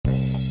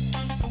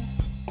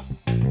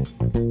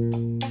So,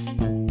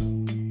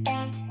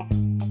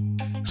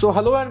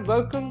 hello and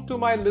welcome to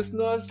my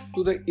listeners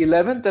to the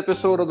 11th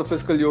episode of the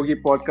Fiscal Yogi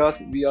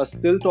podcast. We are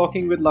still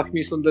talking with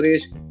Lakshmi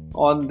Sundaresh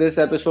on this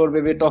episode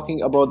where we're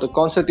talking about the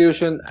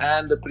Constitution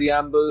and the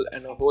preamble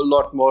and a whole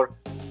lot more.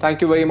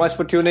 Thank you very much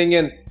for tuning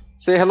in.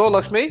 Say hello,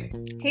 Lakshmi.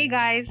 Hey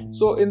guys.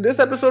 So, in this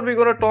episode, we're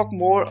going to talk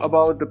more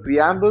about the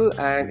preamble.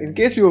 And in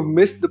case you have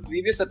missed the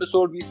previous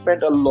episode, we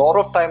spent a lot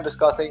of time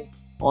discussing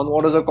on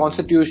what is the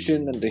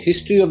Constitution and the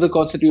history of the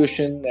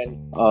Constitution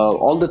and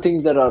all the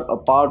things that are a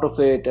part of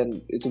it. And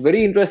it's a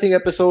very interesting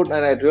episode,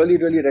 and I really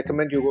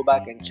recommend you go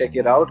back and check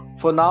it out.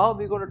 For now,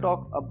 we're going to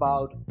talk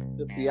about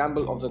the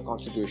preamble of the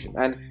Constitution.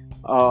 And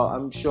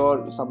I'm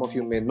sure some of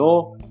you may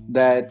know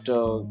that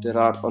there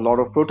are a lot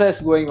of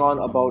protests going on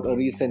about a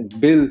recent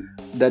bill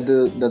that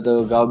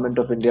the government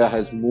of India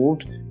has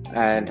moved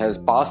and has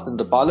passed in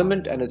the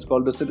parliament, and it's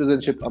called the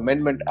Citizenship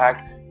Amendment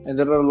Act. And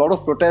there are a lot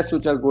of protests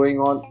which are going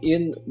on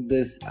in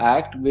this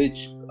act, and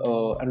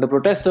the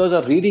protesters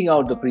are reading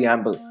out the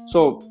preamble.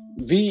 So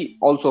we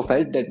also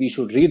felt that we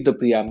should read the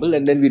preamble,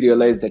 and then we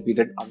realized that we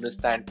didn't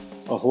understand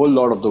a whole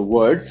lot of the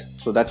words.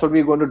 So that's what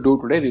we're going to do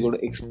today. We're going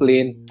to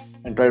explain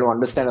and try to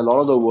understand a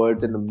lot of the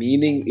words and the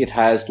meaning it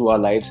has to our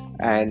lives.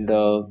 And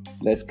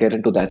let's get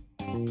into that.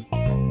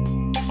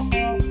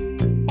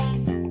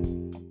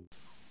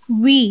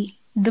 We,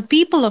 the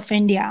people of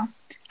India,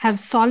 have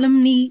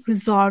solemnly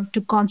resolved to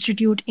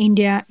constitute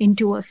India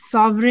into a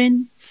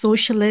sovereign,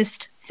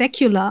 socialist,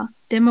 secular,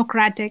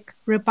 democratic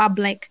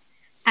republic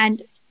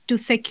and to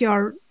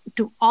secure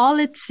to all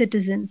its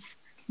citizens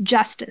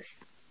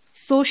justice,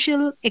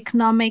 social,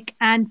 economic,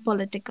 and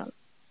political,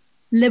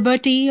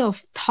 liberty of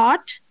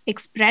thought,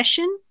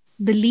 expression,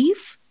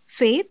 belief,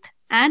 faith,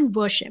 and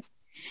worship,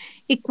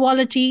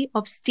 equality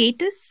of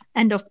status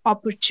and of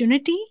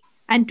opportunity,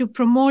 and to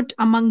promote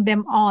among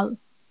them all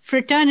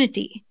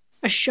fraternity,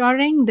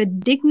 assuring the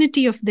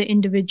dignity of the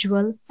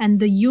individual and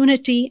the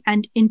unity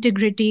and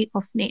integrity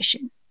of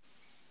nation.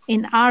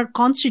 In our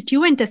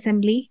Constituent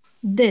Assembly,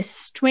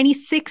 this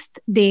 26th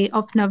day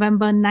of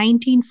November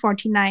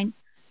 1949,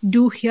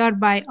 do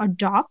hereby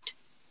adopt,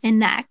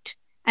 enact,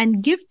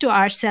 and give to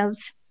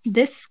ourselves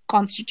this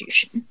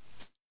Constitution.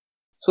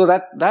 So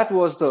that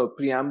was the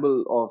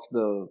preamble of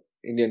the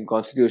Indian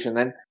Constitution,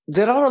 and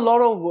there are a lot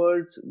of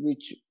words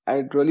which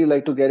I'd really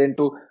like to get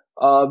into.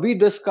 We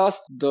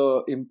discussed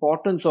the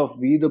importance of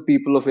we the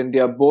people of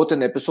India both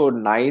in episode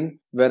 9,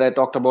 where I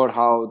talked about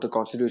how the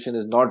Constitution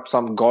is not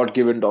some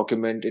God-given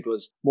document. It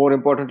was more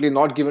importantly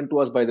not given to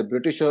us by the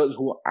Britishers,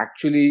 who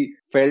actually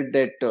felt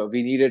that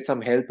we needed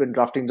some help in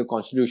drafting the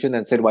Constitution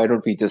and said, why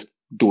don't we just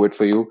do it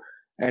for you?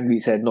 And we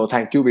said, no,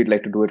 thank you. We'd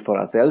like to do it for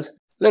ourselves.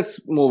 Let's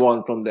move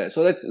on from there.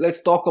 So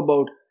let's talk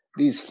about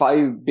these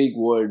 5 big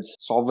words: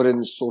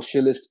 sovereign,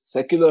 socialist,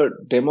 secular,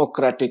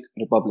 democratic,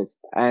 republic.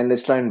 And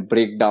let's try and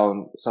break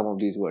down some of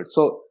these words.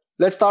 So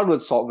let's start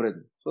with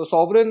sovereign. So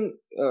sovereign,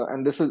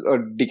 and this is a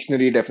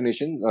dictionary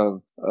definition,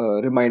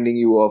 reminding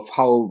you of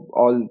how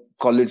all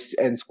college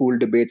and school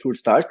debates would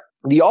start.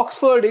 The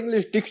Oxford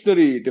English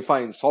Dictionary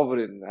defines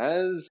sovereign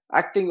as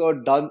acting or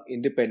done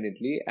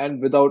independently and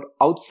without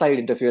outside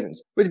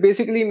interference, which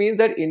basically means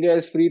that India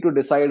is free to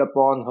decide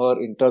upon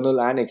her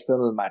internal and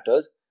external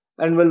matters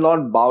and will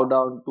not bow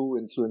down to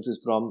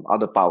influences from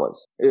other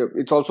powers.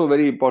 It's also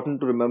very important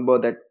to remember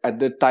that at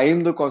the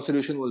time the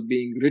Constitution was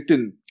being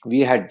written, we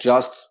had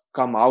just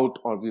come out,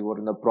 or we were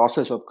in the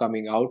process of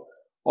coming out,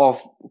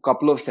 of a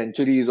couple of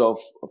centuries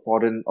of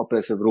foreign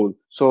oppressive rule.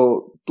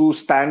 So to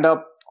stand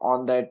up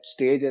on that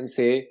stage and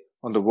say,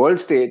 on the world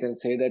stage, and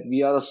say that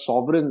we are a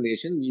sovereign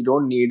nation, we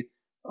don't need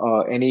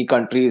any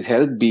country's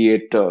help, be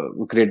it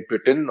Great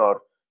Britain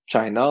or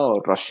China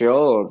or Russia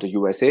or the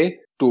USA,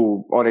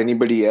 or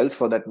anybody else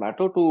for that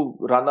matter, to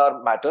run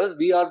our matters.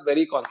 We are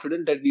very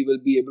confident that we will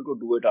be able to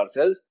do it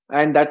ourselves.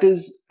 And that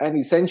is an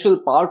essential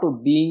part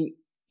of being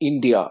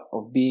India,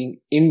 of being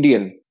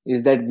Indian,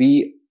 is that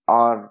we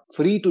are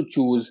free to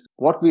choose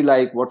what we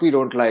like, what we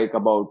don't like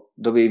about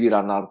the way we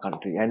run our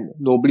country. And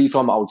nobody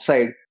from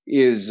outside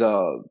is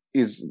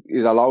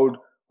allowed,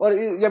 or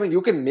I mean,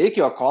 you can make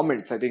your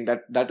comments. I think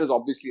that is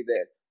obviously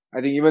there. I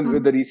think even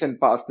with the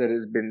recent past, there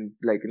has been,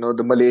 like,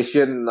 the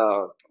Malaysian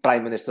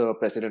Prime Minister or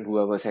President,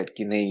 whoever said,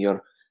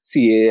 your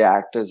CAA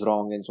Act is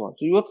wrong and so on.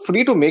 So you are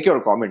free to make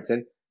your comments,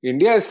 and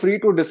India is free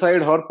to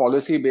decide her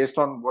policy based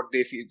on what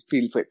they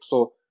feel fit.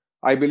 So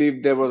I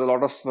believe there was a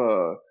lot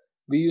of,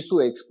 we used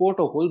to export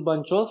a whole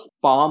bunch of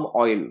palm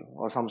oil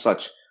or some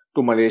such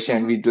to Malaysia,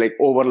 and we'd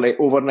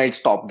overnight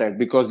stop that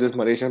because this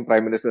Malaysian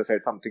Prime Minister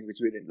said something which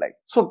we didn't like.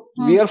 So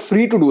we are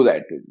free to do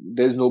that.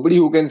 There's nobody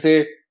who can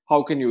say,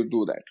 how can you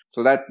do that?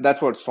 So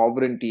that's what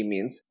sovereignty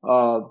means.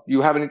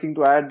 You have anything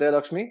to add there,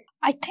 Lakshmi?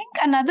 I think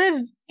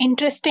another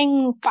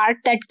interesting part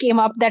that came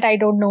up that I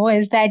don't know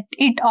is that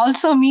it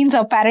also means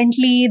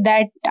apparently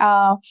that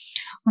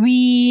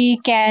we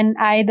can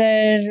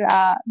either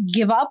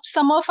give up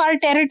some of our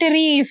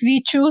territory if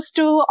we choose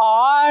to,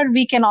 or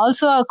we can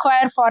also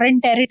acquire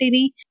foreign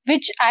territory,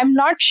 which I'm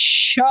not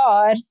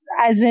sure,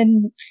 as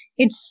in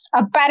it's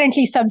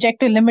apparently subject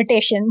to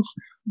limitations.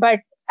 But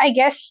I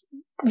guess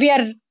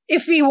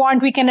if we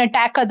want, we can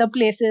attack other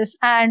places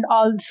and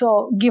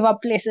also give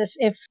up places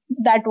if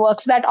that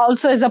works. That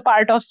also is a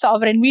part of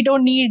sovereign. We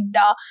don't need,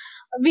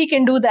 we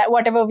can do that,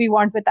 whatever we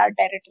want with our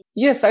territory.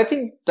 Yes, I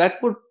think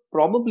that would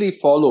probably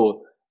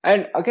follow.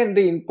 And again,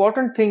 the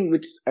important thing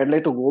which I'd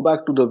like to go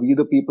back to the We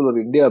the People of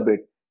India bit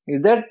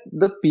is that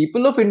the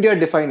people of India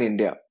define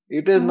India.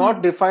 It is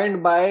not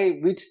defined by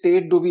which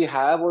state do we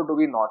have or do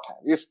we not have.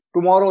 If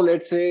tomorrow,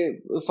 let's say,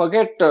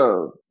 forget,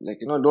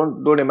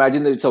 don't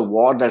imagine that it's a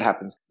war that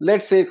happens.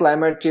 Let's say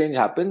climate change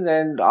happens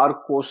and our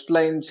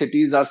coastline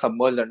cities are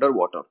submerged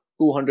underwater.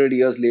 200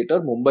 years later,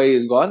 Mumbai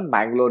is gone,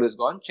 Bangalore is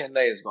gone,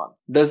 Chennai is gone.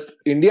 Does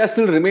India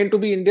still remain to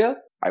be India?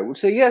 I would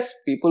say yes.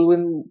 People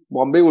in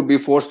Bombay would be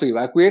forced to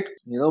evacuate.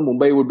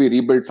 Mumbai would be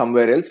rebuilt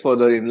somewhere else,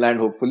 further inland,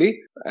 hopefully.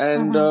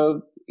 And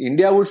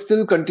India would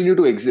still continue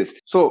to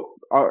exist. So,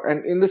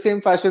 and in the same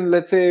fashion,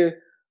 let's say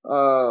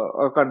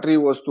a country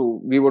we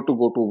were to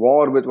go to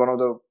war with one of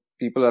the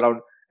people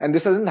around. And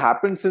this hasn't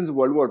happened since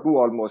World War II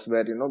almost,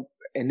 where,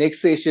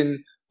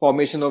 annexation,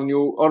 formation of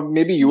new, or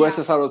maybe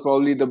USSR was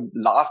probably the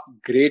last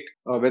great,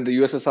 when the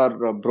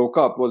USSR broke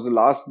up, was the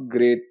last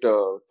great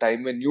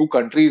time when new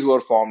countries were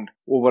formed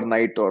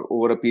overnight or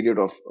over a period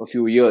of a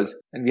few years.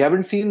 And we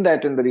haven't seen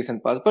that in the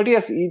recent past. But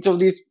yes, each of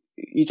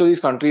these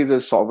countries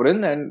is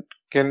sovereign and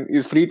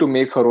is free to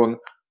make her own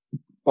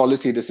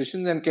policy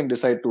decisions and can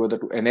decide to whether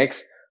to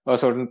annex a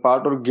certain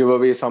part or give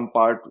away some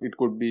part. It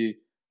could be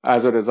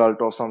as a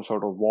result of some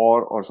sort of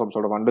war or some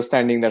sort of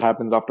understanding that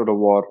happens after the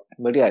war.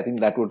 But yeah, I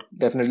think that would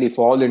definitely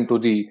fall into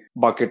the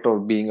bucket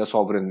of being a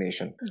sovereign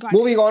nation.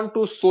 Moving on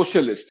to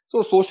socialist.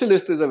 So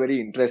socialist is a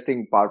very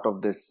interesting part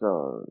of this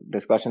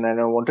discussion, and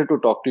I wanted to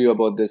talk to you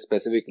about this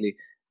specifically.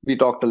 We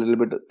talked a little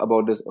bit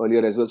about this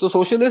earlier as well. So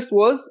socialist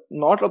was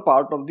not a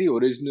part of the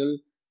original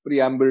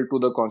preamble to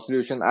the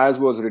constitution as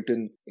was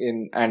written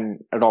in and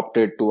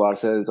adopted to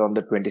ourselves on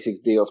the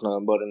 26th day of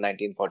November in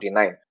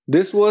 1949.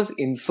 This was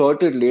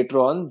inserted later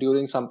on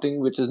during something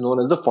which is known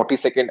as the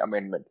 42nd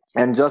Amendment.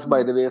 And just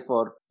by the way,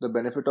 for the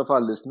benefit of our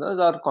listeners,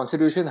 our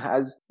constitution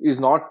is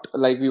not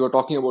like we were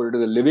talking about, it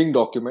is a living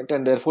document,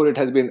 and therefore it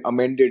has been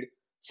amended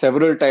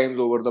several times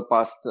over the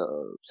past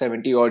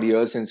 70 odd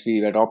years since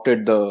we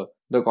adopted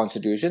the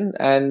constitution.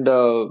 And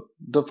the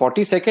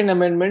 42nd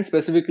Amendment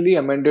specifically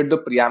amended the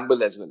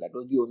preamble as well. That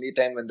was the only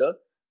time when the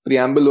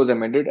preamble was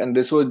amended, and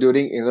this was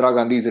during Indira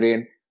Gandhi's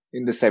reign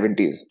in the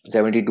 70s.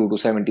 72 to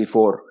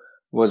 74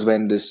 was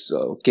when this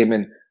came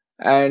in.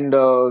 And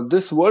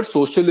this word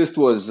socialist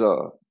was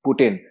put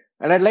in.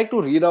 And I'd like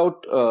to read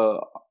out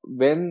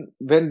when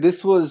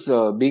this was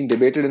being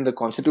debated in the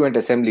Constituent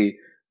Assembly,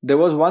 there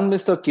was one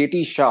Mr.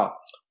 K.T. Shah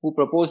who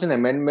proposed an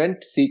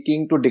amendment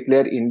seeking to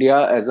declare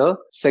India as a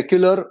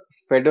secular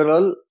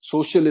federal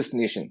socialist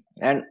nation.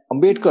 And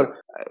Ambedkar,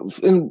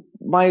 in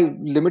my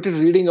limited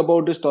reading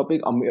about this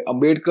topic,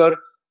 Ambedkar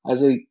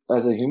as a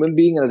human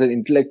being, as an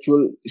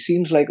intellectual,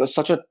 seems like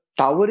such a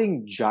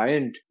towering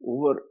giant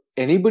over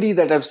anybody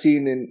that I've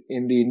seen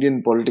in the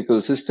Indian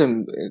political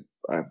system.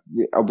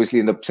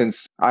 Obviously,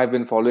 since I've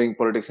been following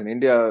politics in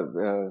India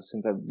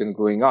since I've been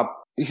growing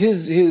up,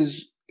 his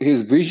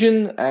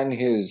vision and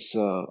his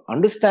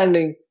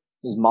understanding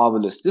is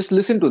marvelous. Just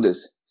listen to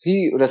this.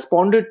 He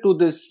responded to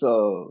this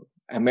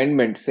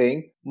amendment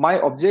saying, "My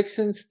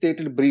objections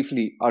stated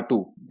briefly are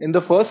two. In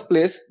the first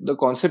place, the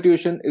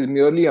constitution is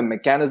merely a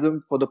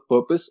mechanism for the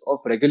purpose of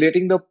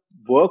regulating the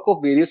work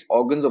of various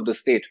organs of the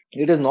state.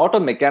 It is not a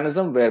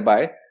mechanism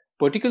whereby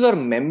particular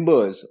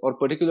members or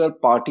particular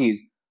parties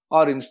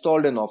are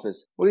installed in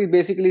office." What he's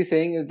basically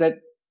saying is that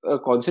a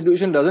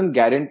constitution doesn't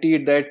guarantee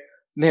that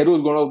Nehru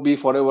is going to be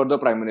forever the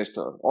prime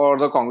minister or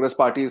the Congress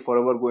party is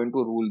forever going to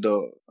rule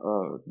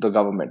the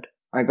government.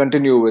 I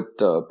continue with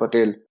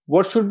Patel.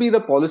 What should be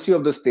the policy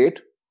of the state,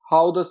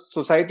 how the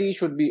society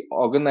should be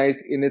organized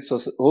in its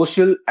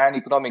social and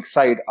economic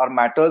side are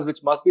matters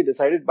which must be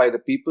decided by the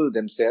people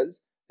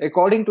themselves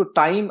according to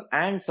time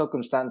and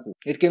circumstances.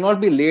 It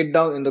cannot be laid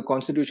down in the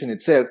constitution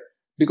itself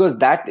because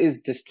that is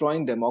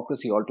destroying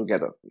democracy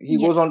altogether. He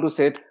goes on to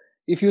say,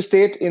 if you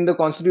state in the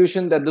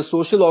constitution that the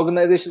social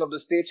organization of the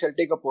state shall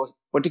take a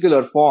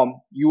particular form,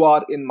 you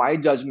are, in my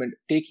judgment,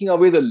 taking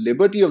away the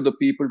liberty of the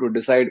people to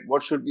decide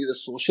what should be the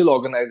social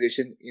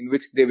organization in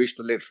which they wish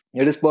to live.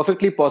 It is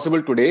perfectly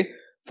possible today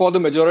for the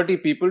majority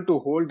people to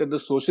hold that the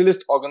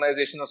socialist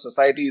organization of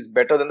society is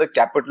better than the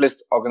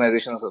capitalist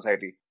organization of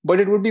society. But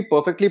it would be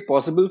perfectly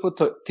possible for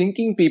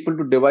thinking people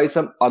to devise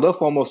some other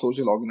form of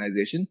social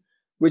organization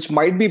which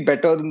might be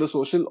better than the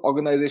social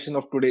organization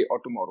of today or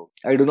tomorrow.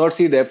 I do not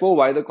see, therefore,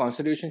 why the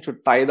constitution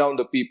should tie down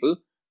the people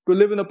to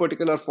live in a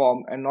particular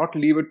form and not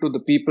leave it to the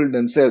people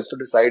themselves to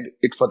decide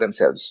it for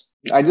themselves.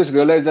 I just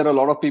realized that a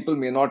lot of people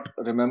may not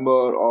remember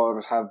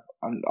or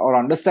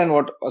understand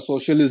what a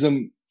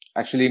socialism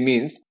actually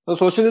means. So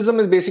socialism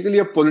is basically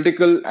a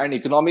political and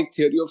economic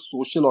theory of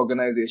social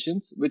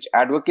organizations which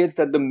advocates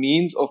that the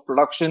means of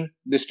production,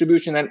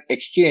 distribution and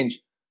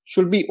exchange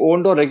should be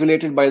owned or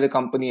regulated by the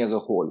company as a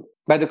whole.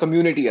 by the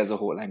community as a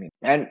whole, I mean.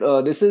 And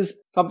this is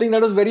something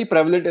that was very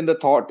prevalent in the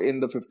thought in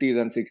the 50s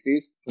and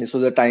 60s. This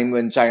was a time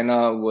when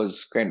China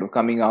was kind of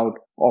coming out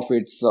of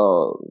its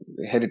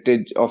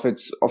heritage, of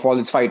all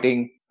its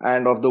fighting,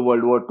 and of the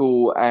World War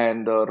II,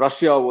 and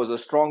Russia was a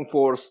strong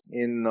force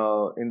in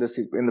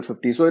the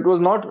 50s. So it was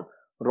not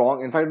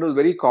wrong. In fact, it was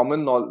very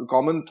common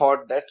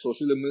thought that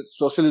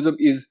socialism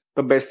is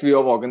the best way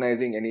of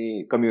organizing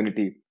any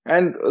community.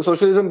 And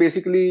socialism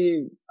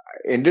basically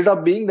ended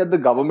up being that the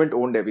government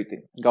owned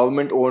everything.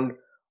 Government owned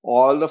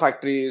all the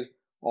factories,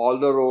 all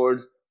the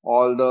roads,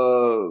 all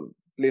the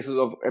places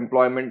of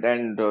employment,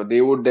 and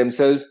they would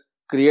themselves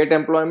create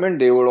employment.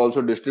 They would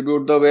also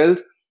distribute the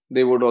wealth.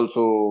 They would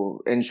also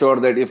ensure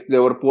that if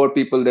there were poor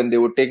people, then they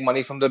would take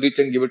money from the rich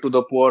and give it to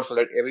the poor so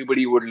that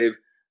everybody would live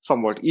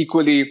somewhat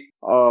equally.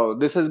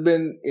 This has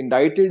been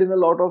indicted in a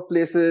lot of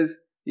places.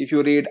 If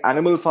you read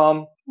Animal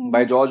Farm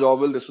by George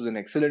Orwell, this was an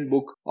excellent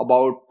book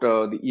about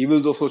the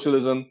evils of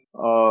socialism.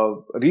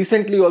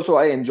 Recently also,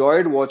 I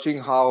enjoyed watching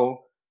how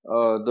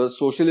the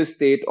socialist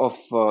state of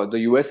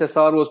the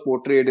USSR was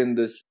portrayed in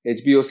this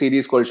HBO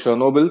series called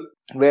Chernobyl,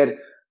 where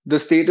the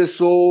state is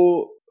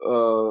so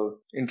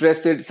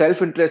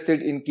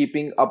self-interested in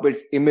keeping up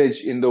its image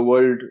in the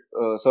world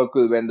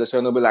circle when the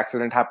Chernobyl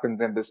accident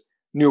happens and this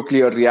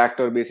nuclear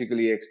reactor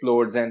basically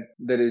explodes and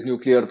there is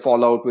nuclear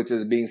fallout which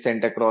is being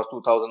sent across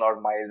 2,000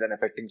 odd miles and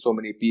affecting so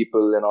many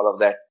people and all of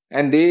that.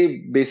 And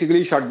they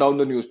basically shut down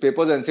the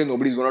newspapers and say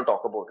nobody's going to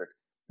talk about it.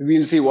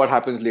 We'll see what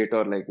happens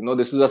later. Like,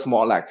 this is a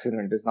small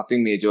accident. It's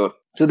nothing major.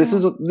 So this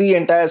is the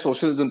entire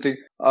socialism thing.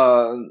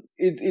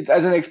 It's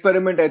as an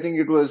experiment. I think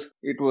it was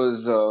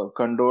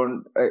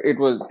condoned. It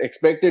was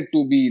expected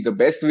to be the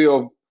best way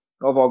of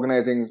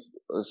organizing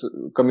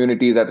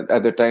communities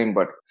at the time.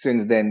 But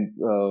since then,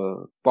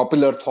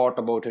 popular thought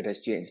about it has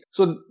changed.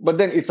 So, but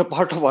then it's a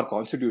part of our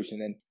constitution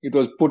and it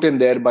was put in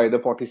there by the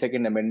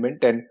 42nd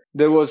Amendment. And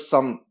there was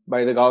some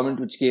by the government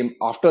which came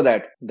after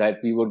that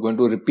we were going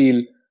to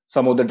repeal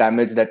some of the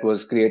damage that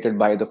was created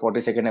by the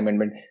 42nd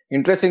Amendment.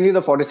 Interestingly,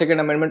 the 42nd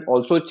Amendment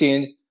also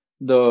changed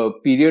the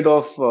period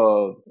of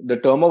the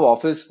term of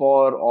office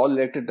for all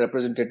elected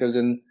representatives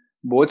in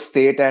both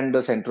state and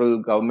the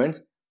central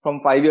governments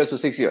from 5 years to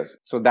 6 years.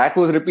 So that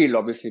was repealed,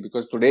 obviously,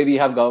 because today we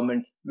have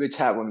governments which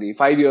have only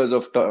 5 years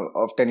of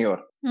tenure.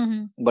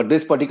 But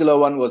this particular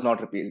one was not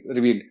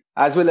repealed,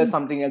 as well as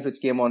something else which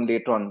came on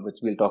later on, which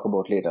we'll talk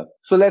about later.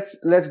 So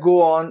let's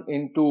go on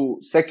into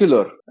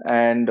secular,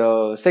 and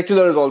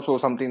secular is also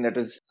something that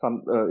is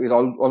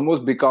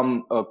almost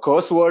become a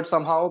curse word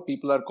somehow.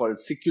 People are called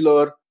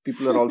secular.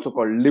 People are also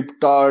called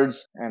libtards,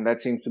 and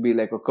that seems to be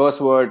like a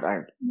curse word.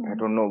 I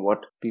don't know what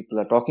people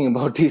are talking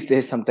about these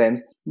days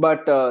sometimes.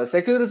 But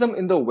secularism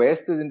in the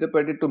West is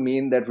interpreted to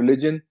mean that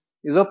religion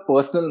is a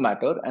personal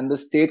matter and the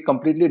state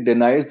completely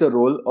denies the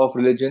role of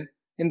religion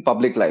in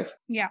public life.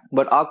 Yeah.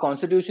 But our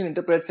constitution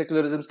interprets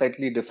secularism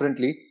slightly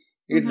differently.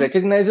 It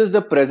recognizes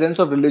the presence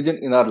of religion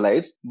in our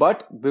lives,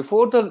 but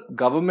before the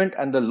government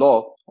and the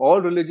law,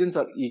 all religions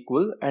are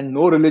equal and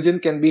no religion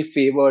can be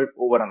favored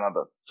over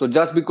another. So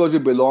just because you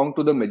belong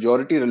to the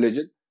majority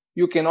religion,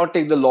 you cannot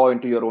take the law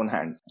into your own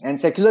hands. And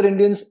secular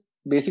Indians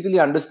basically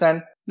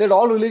understand that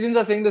all religions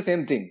are saying the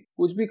same thing.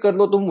 Kuch bhi kar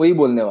lo, tum wahi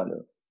bolne wale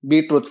ho.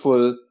 Be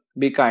truthful,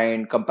 be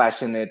kind,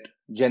 compassionate,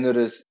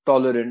 generous,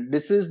 tolerant.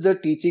 This is the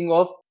teaching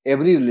of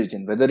every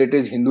religion, whether it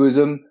is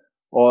Hinduism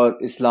or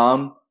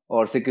Islam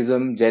or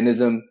Sikhism,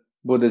 Jainism,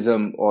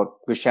 Buddhism or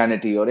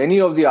Christianity or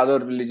any of the other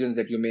religions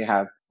that you may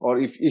have. Or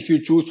if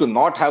you choose to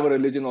not have a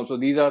religion also,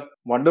 these are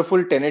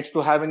wonderful tenets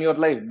to have in your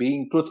life,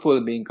 being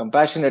truthful, being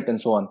compassionate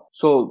and so on.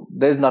 So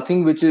there's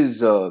nothing which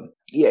is,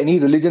 any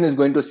religion is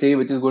going to say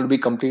which is going to be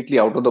completely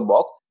out of the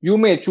box. You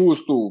may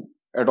choose to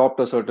adopt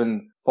a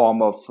certain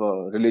form of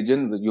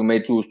religion. You may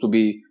choose to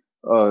be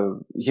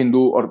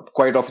Hindu, or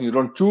quite often you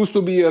don't choose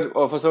to be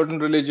of a certain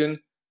religion.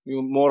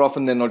 You more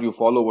often than not, you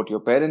follow what your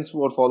parents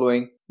were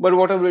following. But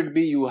whatever it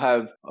be, you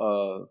have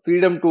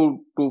freedom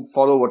to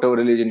follow whatever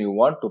religion you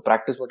want, to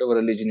practice whatever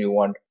religion you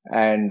want.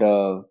 And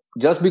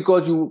just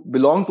because you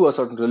belong to a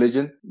certain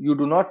religion, you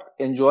do not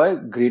enjoy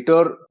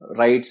greater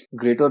rights,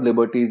 greater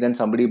liberties than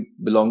somebody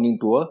belonging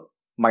to a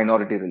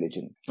minority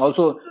religion.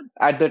 Also,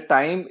 at the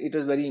time, it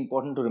is very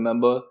important to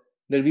remember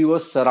that we were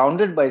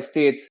surrounded by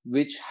states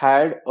which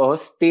had a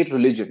state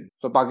religion.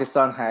 So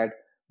Pakistan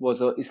was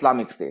an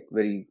Islamic state,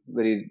 very,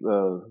 very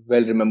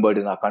well remembered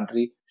in our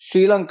country.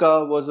 Sri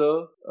Lanka was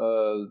a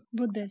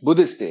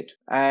Buddhist state.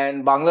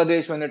 And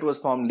Bangladesh, when it was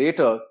formed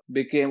later,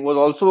 was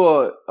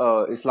also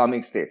a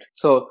Islamic state.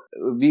 So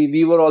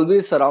we were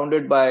always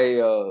surrounded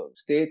by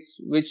states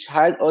which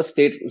had a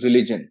state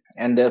religion.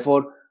 And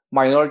therefore,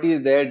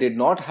 minorities there did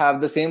not have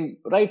the same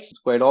rights. It's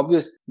quite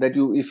obvious that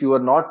if you were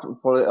not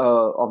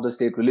of the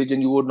state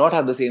religion, you would not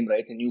have the same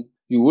rights, and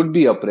you would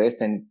be oppressed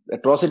and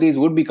atrocities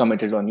would be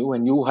committed on you,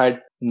 and you had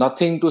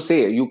nothing to say.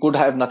 You could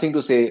have nothing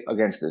to say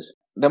against this.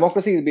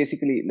 Democracy is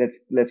basically,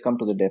 let's come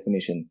to the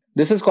definition.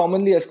 This is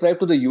commonly ascribed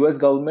to the US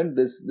government,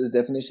 this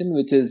definition,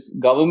 which is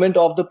government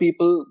of the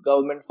people,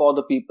 government for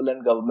the people,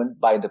 and government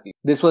by the people.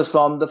 This was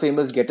from the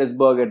famous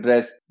Gettysburg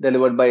Address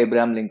delivered by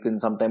Abraham Lincoln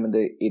sometime in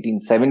the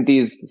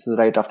 1870s. This is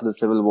right after the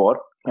Civil War,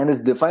 and is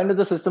defined as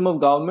a system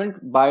of government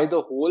by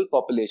the whole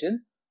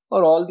population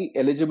or all the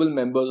eligible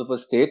members of a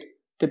state,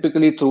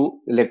 typically through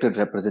elected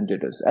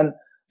representatives. And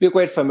we're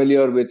quite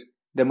familiar with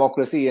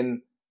democracy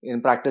in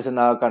practice in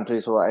our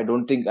country, so I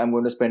don't think I'm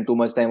going to spend too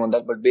much time on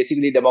that. But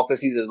basically,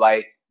 democracy is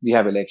why we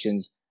have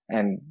elections,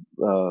 and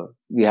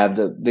we have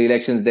the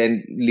elections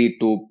then lead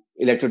to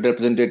elected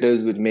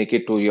representatives, which make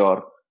it to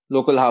your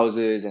local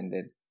houses, and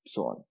then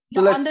so on.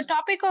 So on the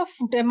topic of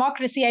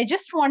democracy, I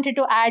just wanted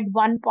to add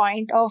one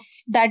point of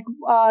that.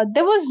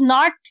 There was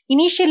not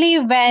initially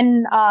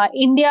when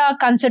India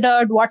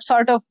considered what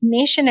sort of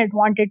nation it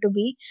wanted to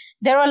be.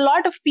 There were a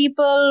lot of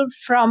people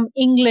from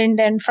England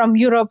and from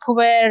Europe who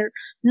were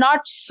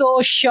not so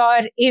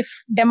sure if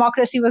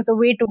democracy was the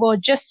way to go,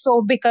 just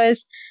so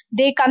because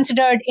they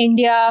considered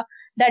India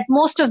that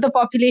most of the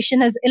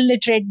population is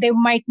illiterate. They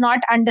might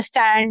not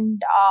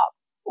understand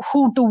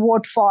who to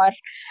vote for.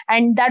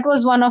 And that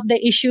was one of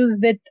the issues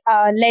with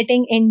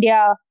letting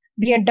India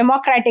be a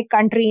democratic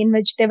country, in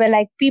which they were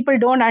like, people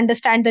don't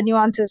understand the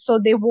nuances, so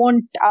they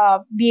won't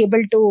be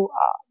able to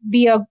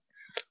be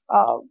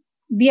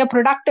a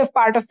productive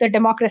part of the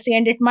democracy,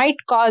 and it might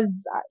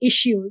cause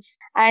issues.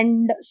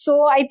 And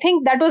so I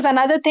think that was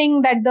another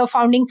thing that the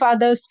founding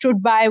fathers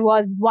stood by,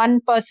 was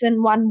one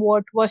person, one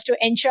vote, was to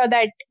ensure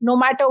that no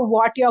matter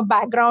what your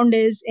background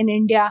is in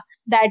India,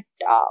 that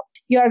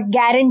you're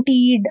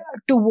guaranteed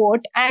to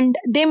vote. And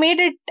they made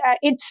it,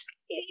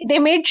 they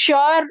made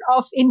sure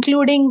of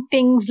including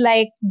things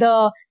like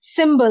the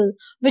symbol,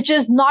 which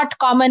is not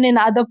common in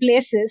other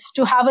places,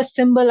 to have a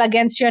symbol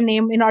against your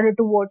name in order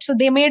to vote. So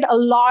they made a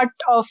lot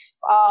of,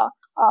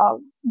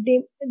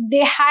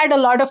 they had a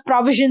lot of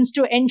provisions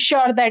to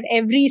ensure that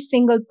every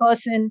single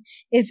person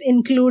is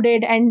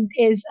included and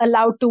is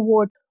allowed to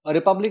vote. A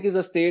republic is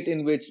a state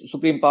in which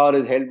supreme power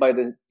is held by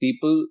the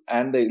people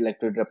and the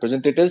elected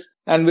representatives,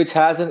 and which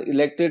has an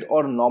elected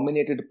or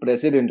nominated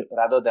president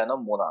rather than a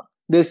monarch.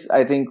 This,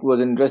 I think, was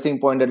an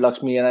interesting point that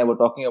Lakshmi and I were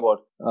talking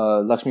about.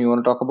 Lakshmi, you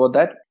want to talk about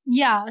that?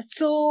 Yeah.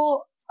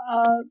 So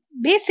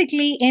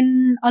basically,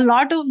 in a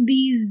lot of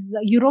these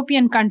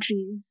European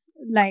countries,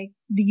 like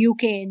the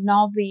UK,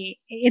 Norway,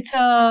 it's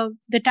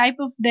the type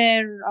of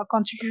their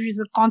constitution is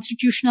a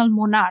constitutional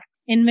monarch,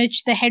 in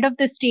which the head of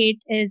the state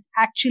is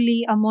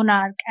actually a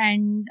monarch,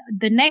 and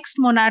the next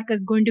monarch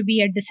is going to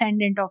be a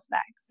descendant of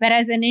that.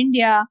 Whereas in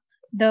India,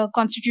 the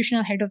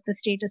constitutional head of the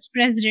state is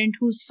president,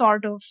 who's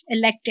sort of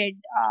elected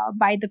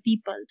by the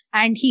people,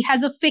 and he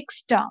has a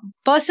fixed term.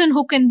 Person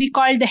who can be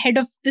called the head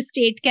of the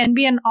state can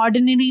be an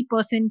ordinary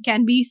person,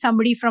 can be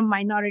somebody from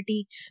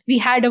minority. We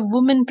had a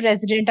woman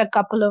president a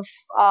couple of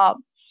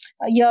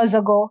years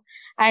ago,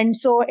 and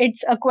so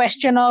it's a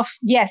question of,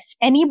 yes,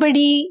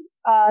 anybody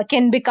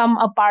can become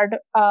a part,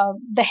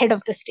 the head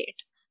of the state.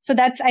 So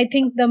that's, I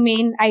think, the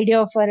main idea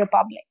of a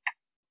republic.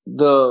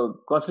 The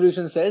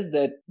constitution says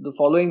that the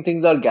following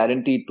things are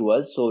guaranteed to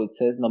us. So it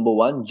says, number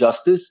one,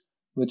 justice,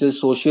 which is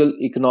social,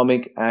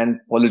 economic, and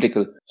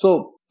political.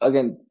 So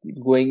again,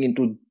 going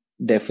into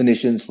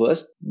definitions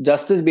first,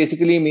 justice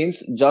basically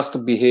means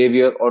just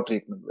behavior or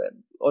treatment,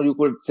 or you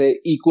could say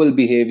equal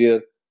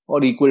behavior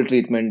or equal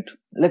treatment.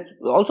 Let's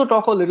also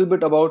talk a little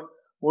bit about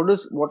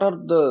what are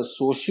the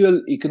social,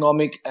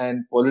 economic,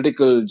 and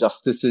political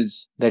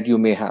justices that you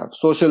may have.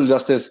 Social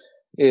justice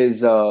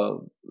is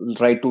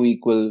right to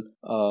equal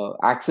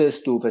access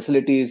to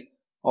facilities.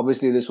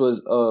 Obviously, this was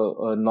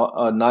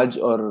a nudge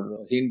or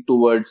a hint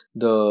towards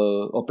the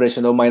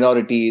oppression of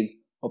minorities,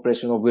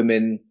 oppression of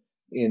women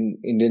in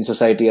Indian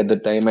society at the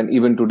time, and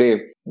even today,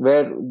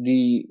 where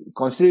the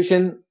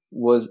constitution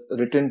was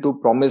written to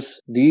promise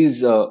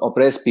these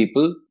oppressed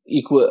people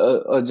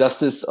equal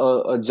justice,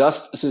 a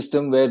just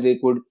system where they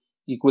could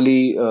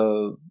equally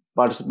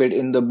participate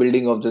in the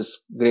building of this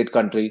great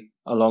country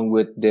along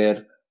with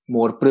their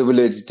more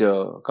privileged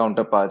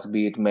counterparts,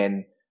 be it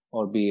men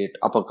or be it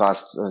upper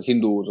caste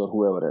Hindus or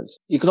whoever else.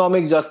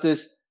 Economic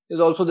justice is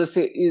also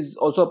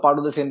a part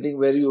of the same thing,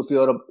 where if you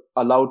are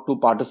allowed to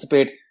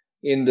participate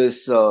in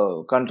this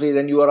country,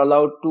 then you are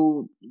allowed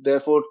to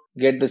therefore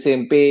get the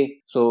same pay.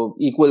 So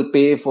equal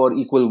pay for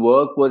equal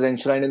work was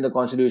enshrined in the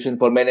constitution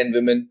for men and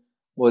women,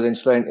 was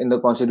enshrined in the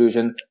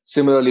constitution.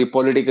 Similarly,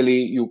 politically,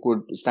 you could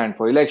stand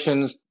for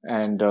elections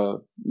and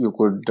you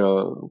could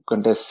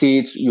contest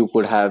seats. You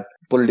could have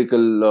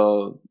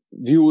political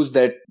views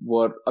that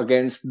were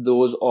against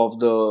those of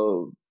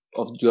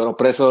your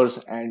oppressors,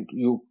 and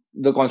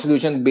the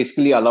constitution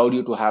basically allowed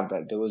you to have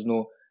that. There was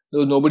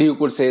nobody who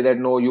could say that,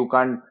 no, you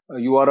can't,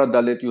 you are a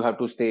Dalit, you have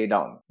to stay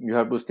down, you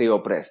have to stay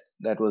oppressed.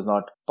 That was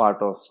not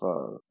part of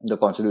the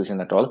constitution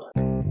at all.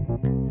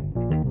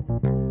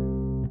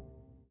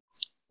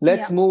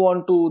 Let's Yeah. move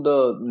on to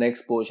the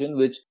next portion,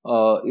 which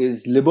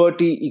is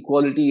liberty,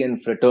 equality,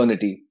 and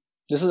fraternity.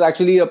 This was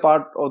actually a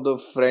part of the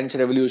French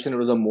Revolution. It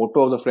was a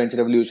motto of the French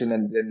Revolution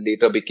and then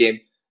later became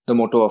the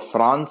motto of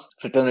France.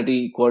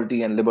 Fraternity,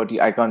 equality, and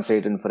liberty. I can't say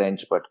it in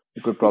French, but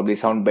it could probably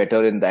sound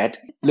better in that.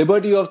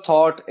 Liberty of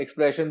thought,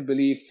 expression,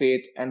 belief,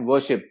 faith, and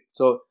worship.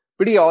 So,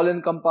 pretty all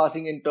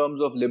encompassing in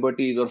terms of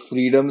liberties or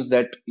freedoms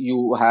that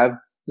you have.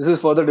 This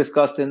is further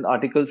discussed in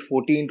Articles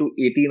 14 to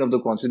 18 of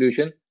the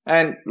Constitution.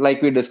 And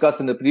like we discussed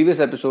in the previous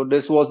episode,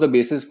 this was the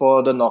basis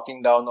for the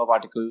knocking down of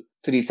Article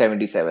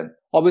 377.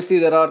 Obviously,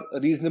 there are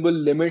reasonable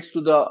limits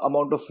to the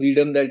amount of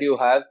freedom that you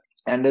have.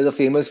 And there's a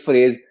famous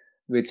phrase,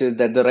 which is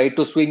that the right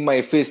to swing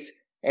my fist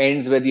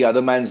ends where the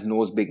other man's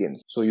nose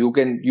begins. So you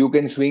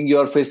can swing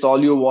your fist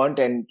all you want,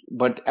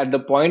 but at the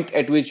point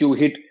at which you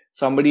hit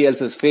somebody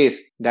else's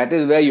face, that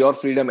is where your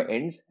freedom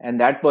ends and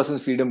that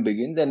person's freedom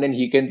begins, and then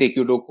he can take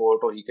you to court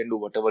or he can do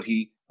whatever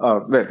he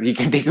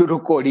can take you to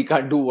court. He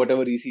can't do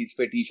whatever he sees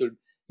fit. He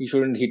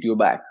shouldn't hit you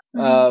back.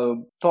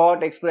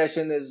 Thought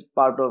expression is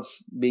part of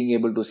being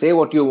able to say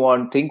what you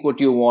want, think what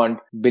you want.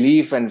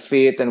 Belief and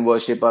faith and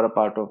worship are a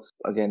part of,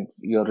 again,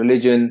 your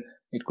religion.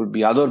 It could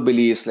be other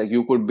beliefs, like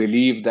you could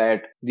believe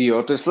that the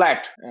earth is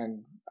flat,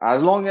 and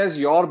as long as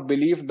your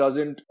belief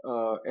doesn't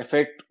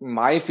affect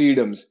my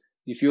freedoms,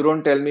 if you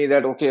don't tell me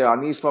that, okay,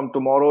 Anish, from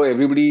tomorrow,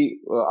 everybody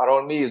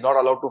around me is not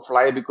allowed to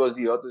fly because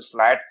the earth is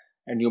flat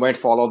and you might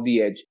fall off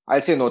the edge,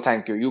 I'll say, no,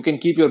 thank you. You can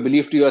keep your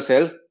belief to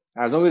yourself.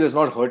 As long as it's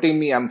not hurting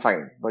me, I'm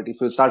fine. But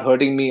if you start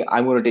hurting me,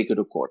 I'm going to take you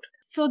to court.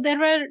 So there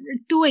were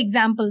two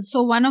examples.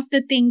 So one of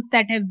the things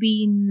that have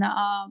been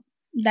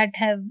that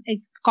have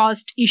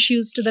caused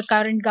issues to the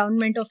current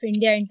government of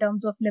India in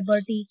terms of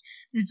liberty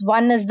is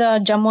one is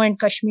the Jammu and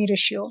Kashmir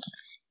issue,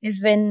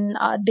 is when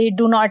they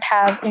do not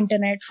have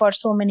internet for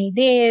so many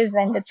days,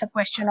 and it's a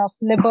question of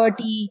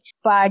liberty.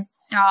 But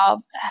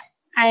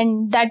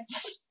and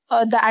that's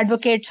the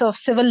advocates of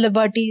civil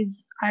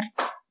liberties are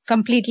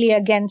completely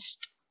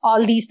against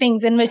all these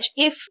things, in which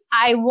if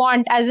I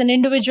want, as an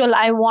individual,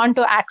 I want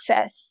to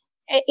access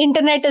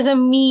internet as a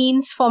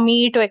means for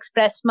me to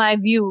express my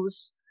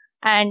views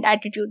and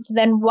attitudes,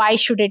 then why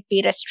should it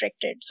be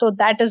restricted? So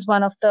that is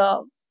one of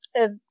the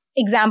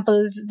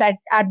examples that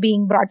are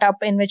being brought up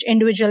in which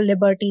individual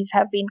liberties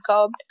have been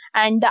curbed.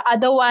 And the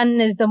other one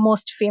is the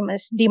most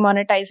famous,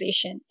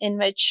 demonetization, in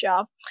which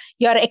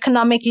your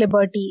economic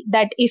liberty,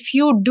 that if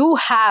you do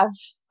have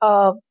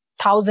a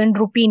 1,000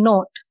 rupee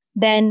note,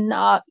 then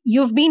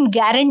you've been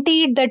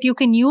guaranteed that you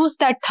can use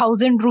that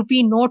 1,000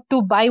 rupee note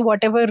to buy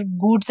whatever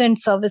goods and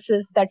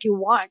services that you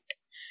want.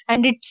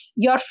 And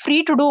you're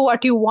free to do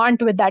what you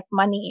want with that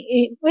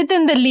money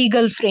within the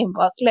legal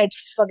framework.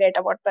 Let's forget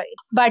about that.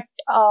 But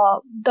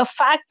the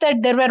fact that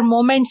there were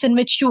moments in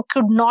which you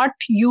could not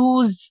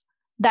use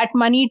that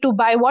money to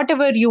buy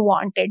whatever you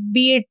wanted,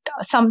 be it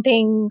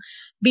something,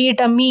 be it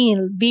a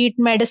meal, be it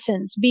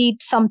medicines, be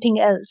it something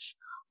else,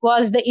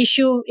 was the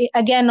issue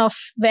again of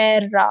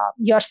where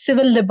your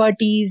civil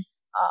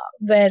liberties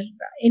were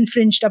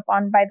infringed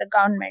upon by the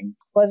government,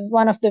 was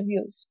one of the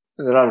views.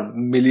 There are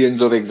millions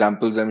of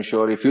examples, I'm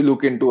sure. If you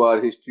look into our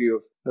history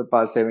of the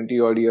past 70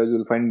 odd years,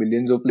 you'll find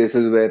millions of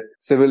places where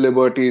civil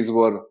liberties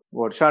were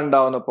shut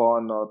down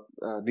upon, or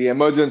the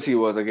emergency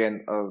was,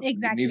 again,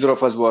 exactly. Neither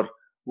of us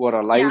were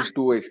alive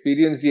to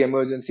experience the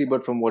emergency,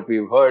 but from what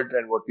we've heard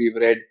and what we've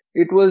read,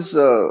 it was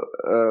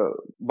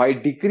by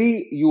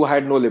decree you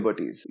had no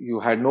liberties. You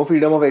had no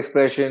freedom of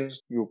expression.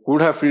 You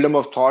could have freedom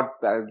of thought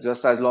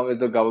just as long as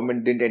the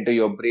government didn't enter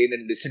your brain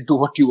and listen to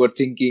what you were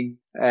thinking.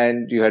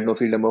 And you had no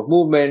freedom of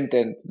movement.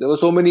 And there were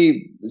so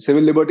many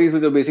civil liberties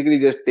which were basically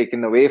just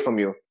taken away from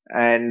you.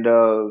 And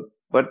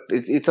but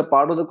it's a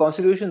part of the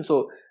Constitution.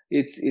 So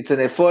it's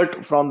an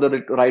effort from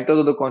the writers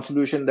of the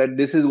Constitution that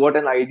this is what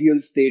an ideal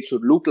state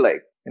should look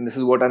like. And this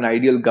is what an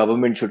ideal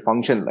government should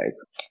function like.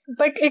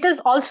 But it is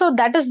also,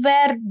 that is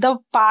where the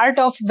part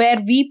of where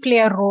we play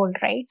a role,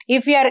 right?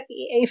 If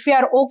we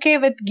are okay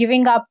with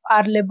giving up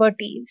our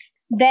liberties,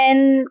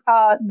 then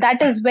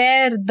that is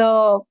where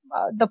the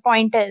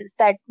point is,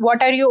 that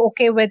what are you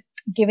okay with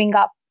giving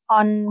up?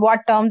 On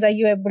what terms are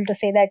you able to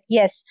say that,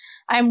 yes,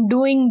 I'm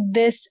doing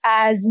this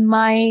as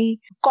my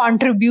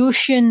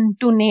contribution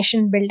to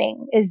nation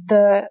building, is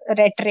the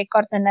rhetoric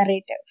or the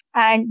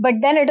narrative. But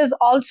then it is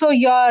also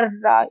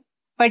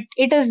but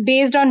it is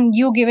based on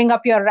you giving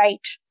up your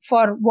right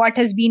for what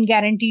has been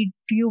guaranteed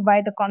to you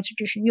by the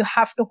Constitution. You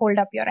have to hold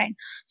up your end.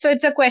 So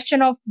it's a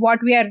question of what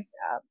we are,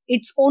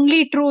 it's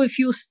only true if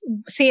you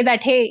say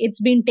that, hey, it's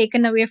been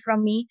taken away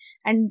from me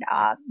and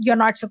you're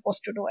not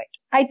supposed to do it.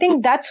 I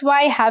think that's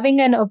why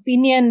having an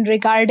opinion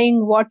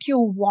regarding what you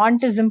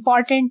want is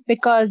important,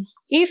 because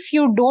if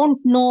you don't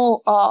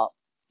know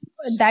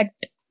that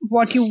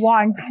what you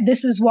want,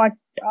 this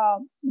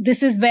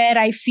is where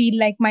I feel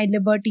like my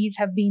liberties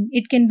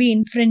it can be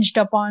infringed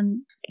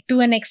upon to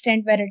an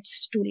extent where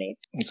it's too late.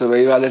 It's a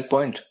very valid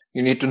point.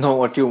 You need to know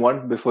what you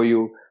want before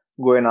you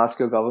go and ask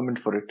your government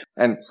for it.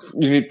 And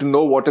you need to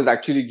know what is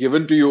actually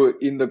given to you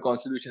in the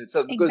constitution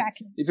itself. Because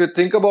Exactly. if you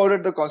think about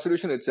it, the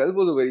constitution itself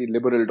was a very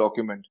liberal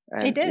document.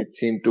 And It is. it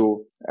seemed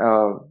to,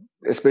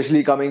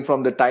 especially coming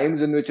from the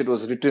times in which it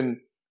was written,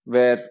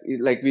 where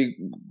like we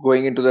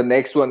going into the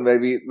next one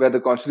where the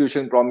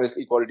constitution promised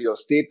equality of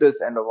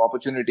status and of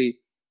opportunity,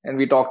 and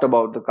we talked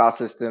about the caste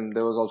system.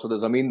 There was also the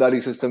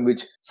zamindari system,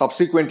 which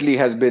subsequently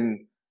has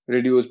been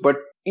reduced, but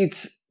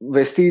its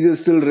vestiges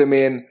still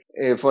remain.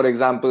 For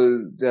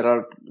example, there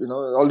are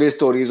always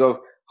stories of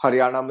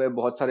Haryana में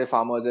बहुत सारे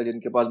farmers हैं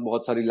जिनके पास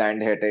बहुत सारी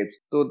land है types.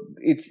 So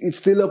it's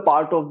still a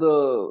part of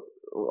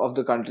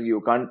the country.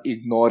 You can't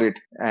ignore it.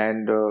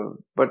 And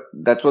but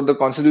that's what the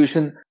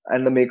constitution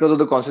and the makers of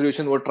the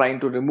constitution were trying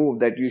to remove,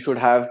 that you should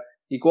have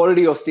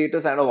equality of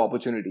status and of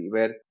opportunity,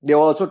 where they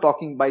were also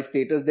talking by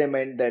status, they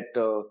meant that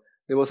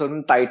there were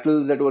certain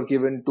titles that were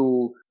given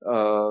to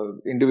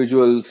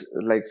individuals,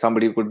 like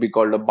somebody could be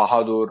called a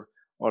Bahadur,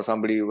 or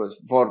somebody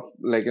was for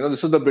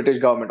this was the British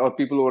government, or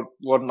people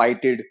who were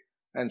knighted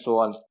and so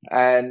on.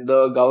 And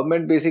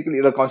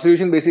the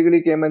constitution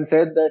basically came and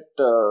said that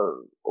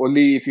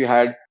only if you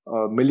had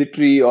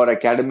military or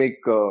academic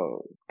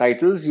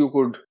titles, you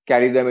could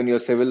carry them in your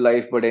civil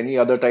life, but any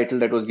other title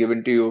that was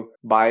given to you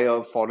by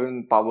a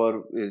foreign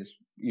power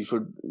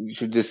you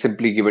should just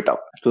simply give it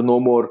up. So no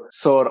more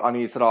Sir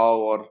Anis Rao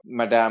or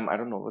Madam, I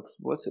don't know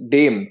what's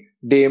Dame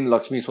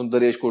Lakshmi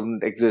Sundaresh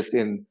couldn't exist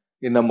in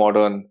a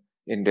modern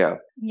India.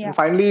 Yeah. And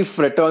finally,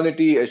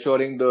 fraternity,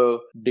 assuring the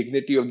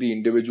dignity of the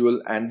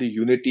individual and the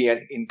unity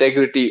and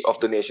integrity of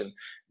the nation.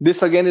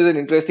 This again is an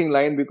interesting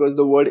line, because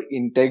the word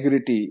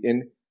integrity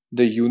in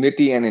the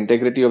unity and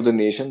integrity of the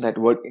nation, that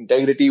word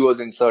integrity was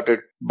inserted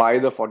by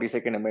the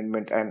 42nd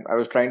Amendment. And I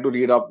was trying to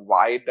read up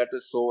why that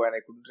is so, and I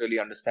couldn't really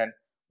understand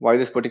why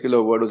this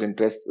particular word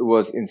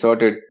was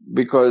inserted,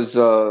 because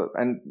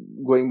and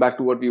going back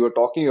to what we were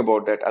talking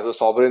about, that as a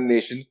sovereign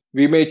nation,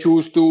 we may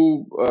choose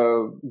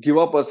to give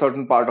up a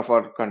certain part of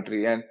our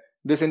country. And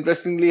this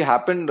interestingly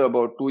happened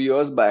about 2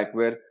 years back,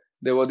 where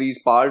there were these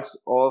parts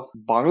of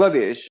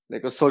Bangladesh,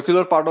 like a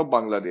circular part of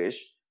Bangladesh,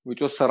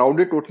 which was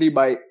surrounded totally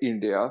by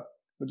India,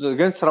 which was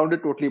again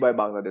surrounded totally by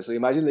Bangladesh. So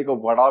imagine like a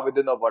vada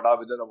within a vada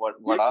within a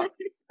vada.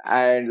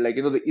 And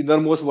the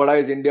innermost vada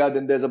is India,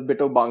 then there's a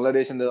bit of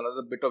Bangladesh, and there's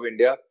another bit of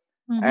India.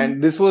 Mm-hmm.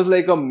 And this was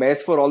like a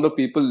mess for all the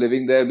people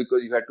living there,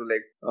 because you had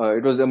to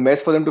it was a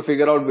mess for them to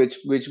figure out which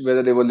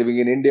whether they were living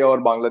in India or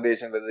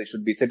Bangladesh, and whether they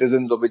should be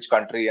citizens of which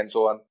country and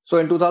so on. So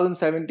in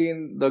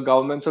 2017, the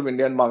governments of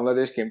India and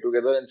Bangladesh came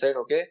together and said,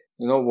 okay,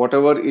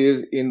 whatever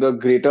is in the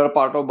greater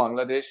part of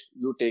Bangladesh,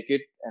 you take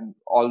it, and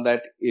all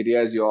that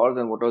area is yours,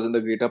 and whatever is in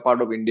the greater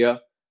part of India,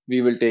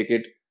 we will take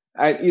it.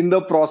 And in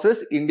the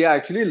process, India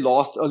actually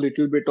lost a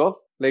little bit of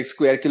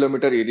square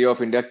kilometer area of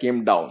India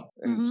came down.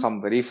 Mm-hmm.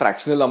 Some very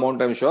fractional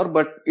amount, I'm sure,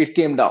 but it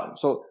came down.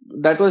 So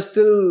that was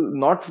still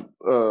not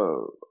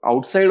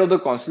outside of the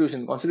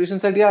constitution.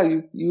 Constitution said, yeah,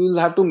 you will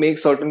have to make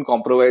certain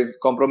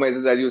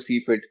compromises as you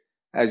see fit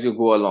as you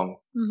go along.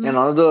 Mm-hmm. And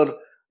another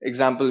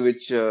example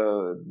which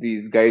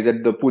these guys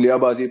at the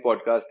Pulyabazi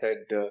podcast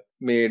had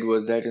made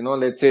was that,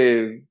 let's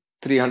say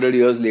 300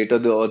 years later,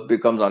 the Earth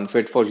becomes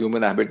unfit for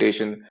human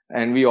habitation,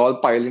 and we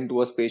all pile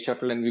into a space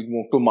shuttle and we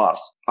move to Mars.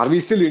 Are we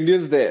still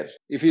Indians there?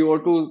 If we were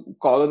to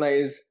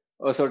colonize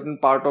a certain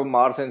part of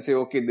Mars and say,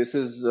 okay, this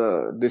is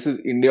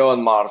India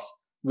on Mars,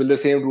 will the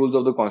same rules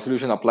of the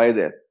Constitution apply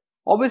there?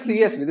 Obviously,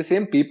 yes, we're the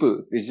same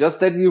people. It's just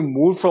that we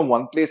moved from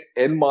one place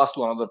en masse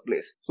to another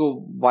place.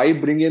 So why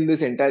bring in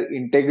this entire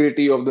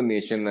integrity of the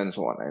nation and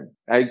so on?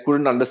 I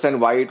couldn't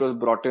understand why it was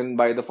brought in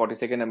by the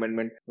 42nd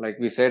Amendment. Like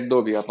we said, though,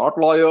 we are not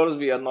lawyers.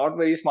 We are not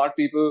very smart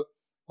people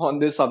on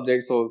this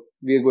subject. So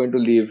we are going to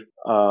leave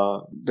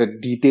the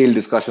detailed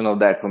discussion of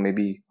that for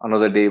maybe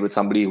another day with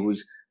somebody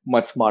who's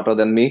much smarter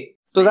than me.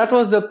 So that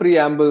was the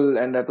preamble,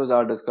 and that was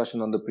our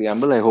discussion on the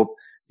preamble. I hope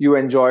you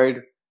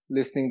enjoyed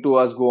listening to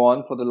us go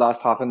on for the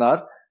last half an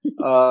hour.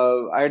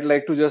 I'd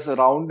like to just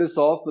round this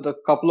off with a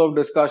couple of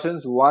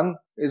discussions. One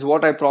is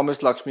what I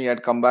promised Lakshmi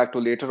I'd come back to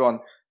later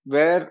on,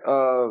 where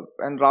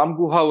and Ram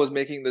Guha was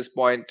making this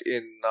point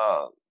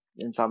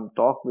in some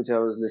talk which I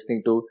was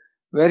listening to,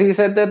 where he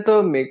said that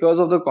the makers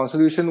of the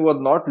constitution were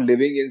not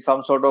living in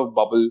some sort of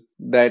bubble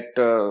that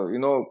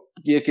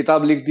ye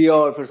kitab likh diya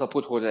aur fir sab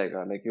kuch ho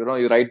jayega. Like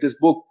you write this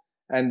book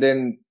and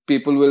then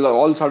people will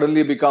all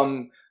suddenly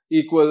become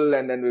equal,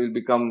 and then we'll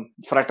become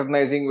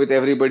fraternizing with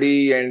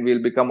everybody, and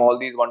we'll become all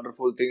these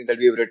wonderful things that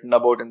we've written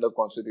about in the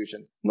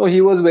constitution. No,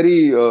 they were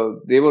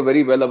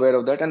very well aware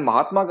of that, and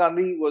Mahatma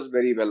Gandhi was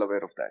very well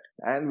aware of that,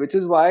 and which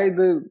is why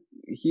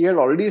he had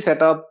already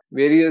set up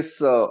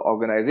various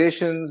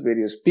organizations,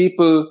 various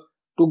people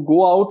to go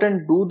out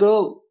and do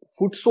the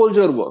foot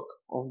soldier work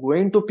of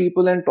going to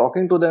people and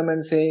talking to them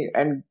and saying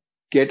and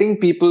getting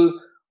people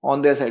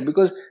on their side.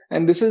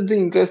 And this is the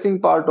interesting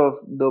part of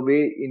the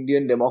way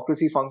Indian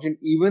democracy functioned,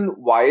 even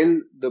while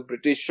the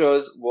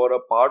Britishers were a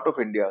part of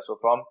India. So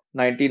from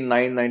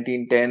 1909,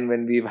 1910,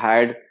 when we've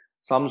had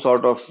some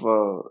sort of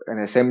an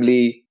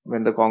assembly,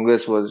 when the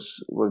Congress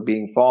was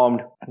being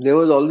formed, there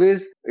was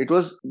always, it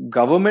was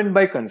government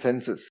by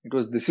consensus. It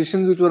was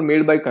decisions which were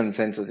made by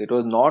consensus. It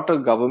was not a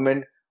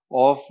government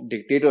of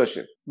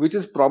dictatorship, which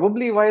is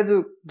probably why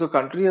the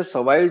country has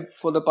survived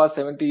for the past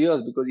 70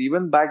 years, because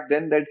even back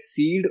then that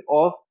seed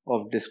of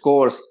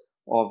discourse,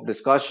 of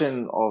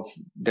discussion, of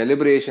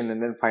deliberation,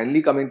 and then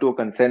finally coming to a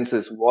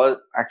consensus was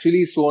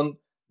actually sown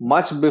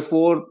much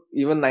before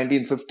even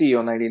 1950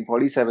 or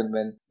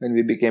 1947 when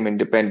we became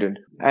independent.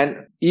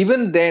 And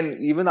even then,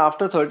 even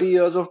after 30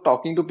 years of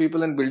talking to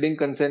people and building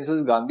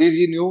consensus, Gandhi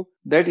ji knew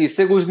that isse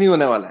kuch nahi hone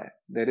wala hai.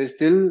 There is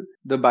still,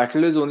 the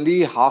battle is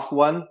only half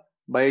won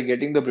by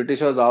getting the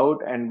Britishers out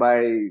and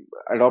by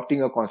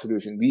adopting a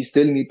constitution. We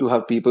still need to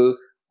have people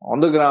on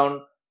the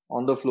ground,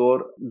 on the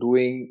floor,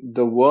 doing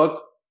the work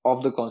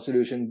of the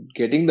constitution,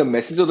 getting the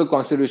message of the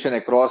constitution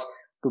across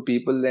to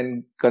people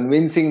and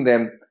convincing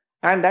them.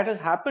 And that has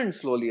happened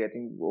slowly. I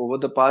think over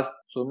the past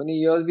so many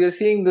years, we are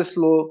seeing this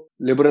slow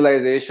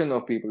liberalization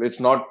of people. It's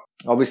not,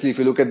 obviously, if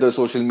you look at the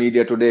social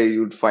media today,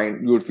 you'd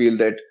feel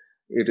that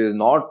it is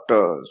not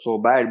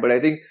so bad. But I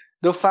think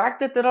the fact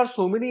that there are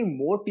so many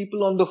more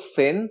people on the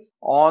fence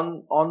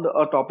on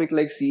a topic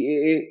like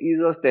CAA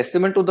is a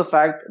testament to the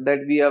fact that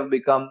we have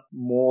become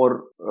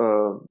more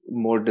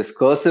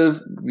discursive.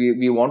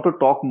 We want to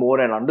talk more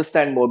and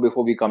understand more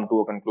before we come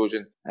to a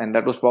conclusion. And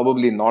that was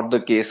probably not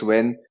the case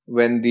when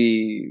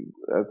the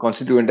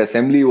Constituent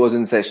Assembly was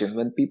in session,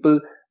 when people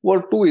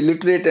were too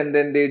illiterate and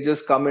then they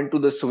just come into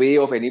the sway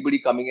of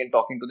anybody coming and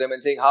talking to them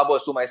and saying, "Ha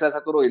boss, tum aisa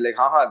karo." He's like,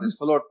 "Ha, this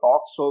fellow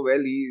talks so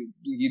well.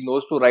 He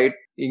knows to write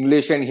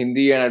English and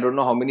Hindi and I don't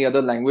know how many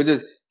other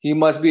languages. He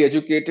must be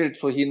educated,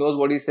 so he knows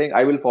what he's saying.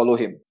 I will follow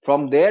him."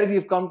 From there,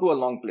 we've come to a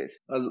long place,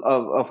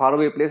 a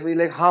faraway place where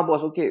he's like, "Ha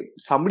boss, okay,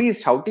 somebody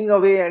is shouting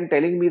away and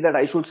telling me that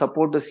I should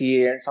support the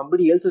CAA, and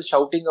somebody else is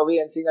shouting away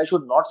and saying I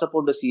should not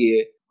support the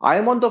CAA. I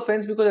am on the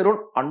fence because I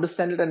don't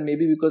understand it, and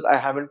maybe because I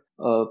haven't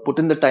put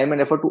in the time and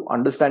effort to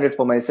understand it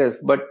for myself.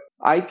 But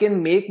I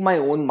can make my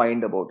own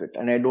mind about it,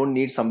 and I don't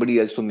need somebody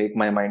else to make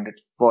my mind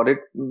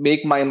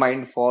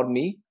for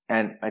me."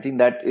 And I think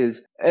that is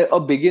a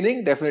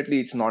beginning. Definitely,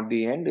 it's not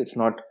the end. It's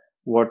not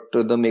what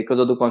the makers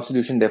of the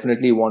Constitution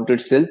definitely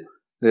wanted still.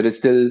 There is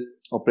still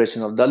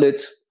oppression of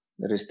Dalits.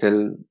 There is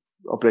still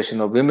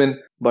oppression of women.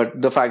 But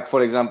the fact,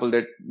 for example,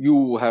 that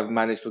you have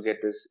managed to get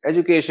this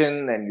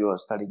education and you are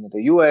studying in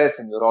the US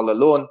and you're all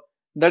alone,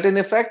 that in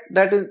effect,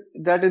 that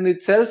in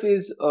itself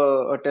is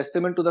a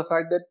testament to the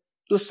fact that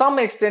to some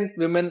extent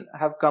women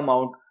have come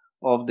out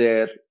of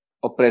their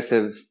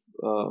oppressive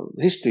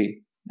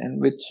history,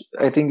 and which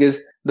I think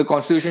is, the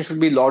Constitution should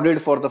be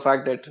lauded for the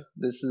fact that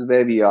this is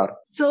where we are.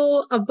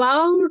 So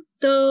about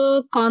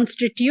the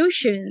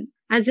Constitution,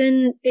 as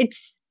in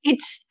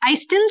I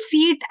still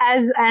see it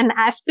as an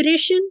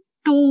aspiration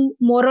to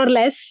more or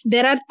less.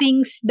 There are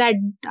things that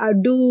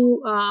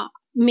do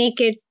make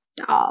it,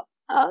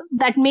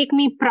 that make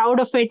me proud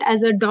of it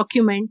as a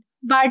document.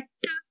 But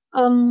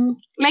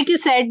like you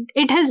said,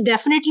 it has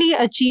definitely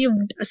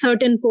achieved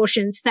certain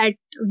portions that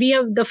we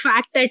have. The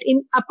fact that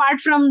apart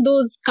from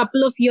those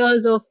couple of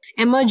years of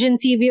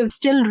emergency, we have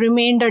still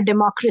remained a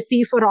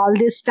democracy for all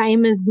this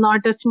time is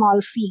not a small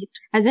feat.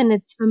 As in,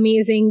 it's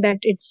amazing that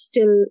it's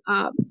still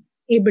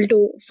able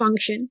to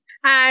function.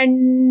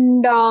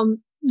 And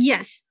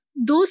yes,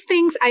 those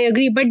things I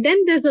agree. But then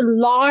there's a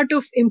lot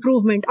of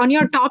improvement on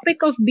your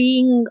topic of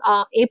being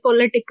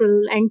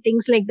apolitical and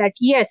things like that.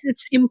 Yes,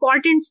 it's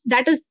important.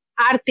 That is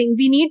our thing.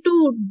 We need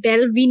to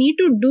delve. We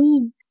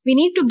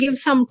need to give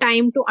some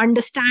time to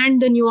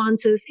understand the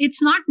nuances.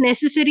 It's not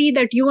necessary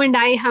that you and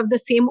I have the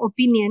same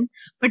opinion,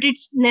 but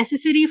it's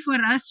necessary for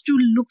us to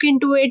look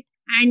into it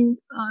and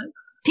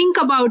think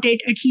about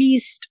it at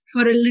least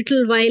for a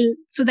little while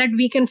so that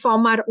we can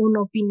form our own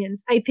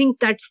opinions. I think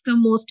that's the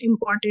most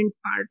important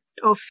part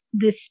of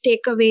this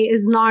takeaway,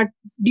 is not,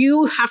 do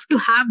you have to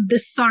have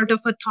this sort of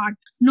a thought?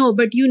 No,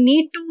 but you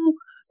need to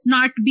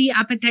not be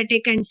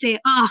apathetic and say,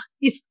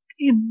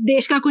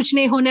 desh ka kuch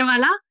nahi hone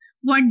wala,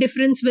 what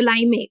difference will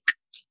I make?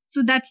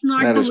 So that's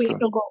not the way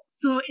to go.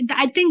 So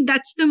I think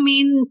that's the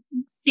main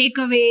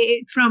takeaway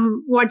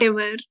from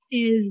whatever,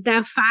 is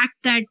the fact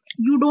that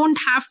you don't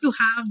have to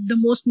have the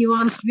most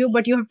nuanced view,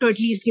 but you have to at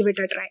least give it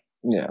a try.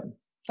 Yeah.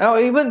 Or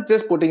even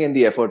just putting in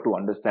the effort to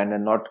understand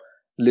and not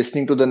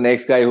listening to the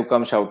next guy who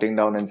comes shouting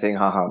down and saying,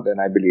 haha, then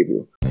I believe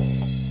you.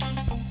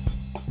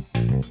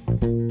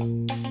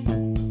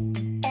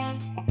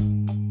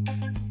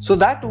 So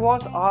that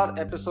was our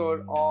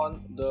episode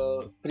on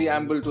the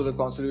preamble to the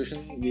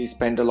Constitution. We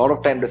spent a lot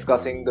of time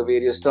discussing the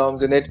various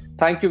terms in it.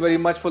 Thank you very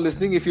much for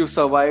listening. If you've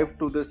survived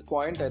to this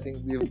point, I think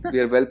we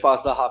are well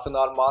past the half an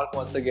hour mark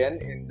once again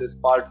in this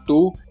part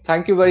 2.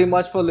 Thank you very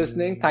much for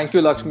listening. Thank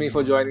you, Lakshmi,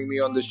 for joining me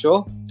on the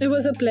show. It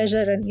was a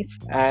pleasure, Anis.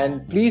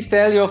 And please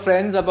tell your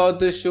friends about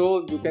this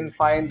show. You can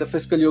find the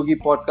Fiscal Yogi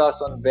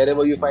podcast on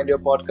wherever you find your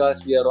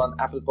podcast. We are on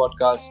Apple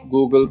Podcasts,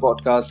 Google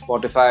Podcasts,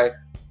 Spotify,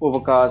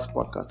 Overcast,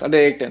 Podcast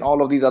Addict, and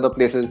all of these other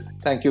places.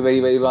 Thank you very,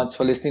 very much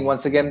for listening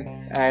once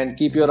again, and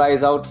keep your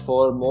eyes out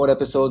for more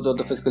episodes of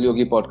the Fiscal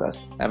Yogi podcast.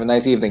 Have a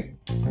nice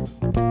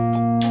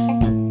evening.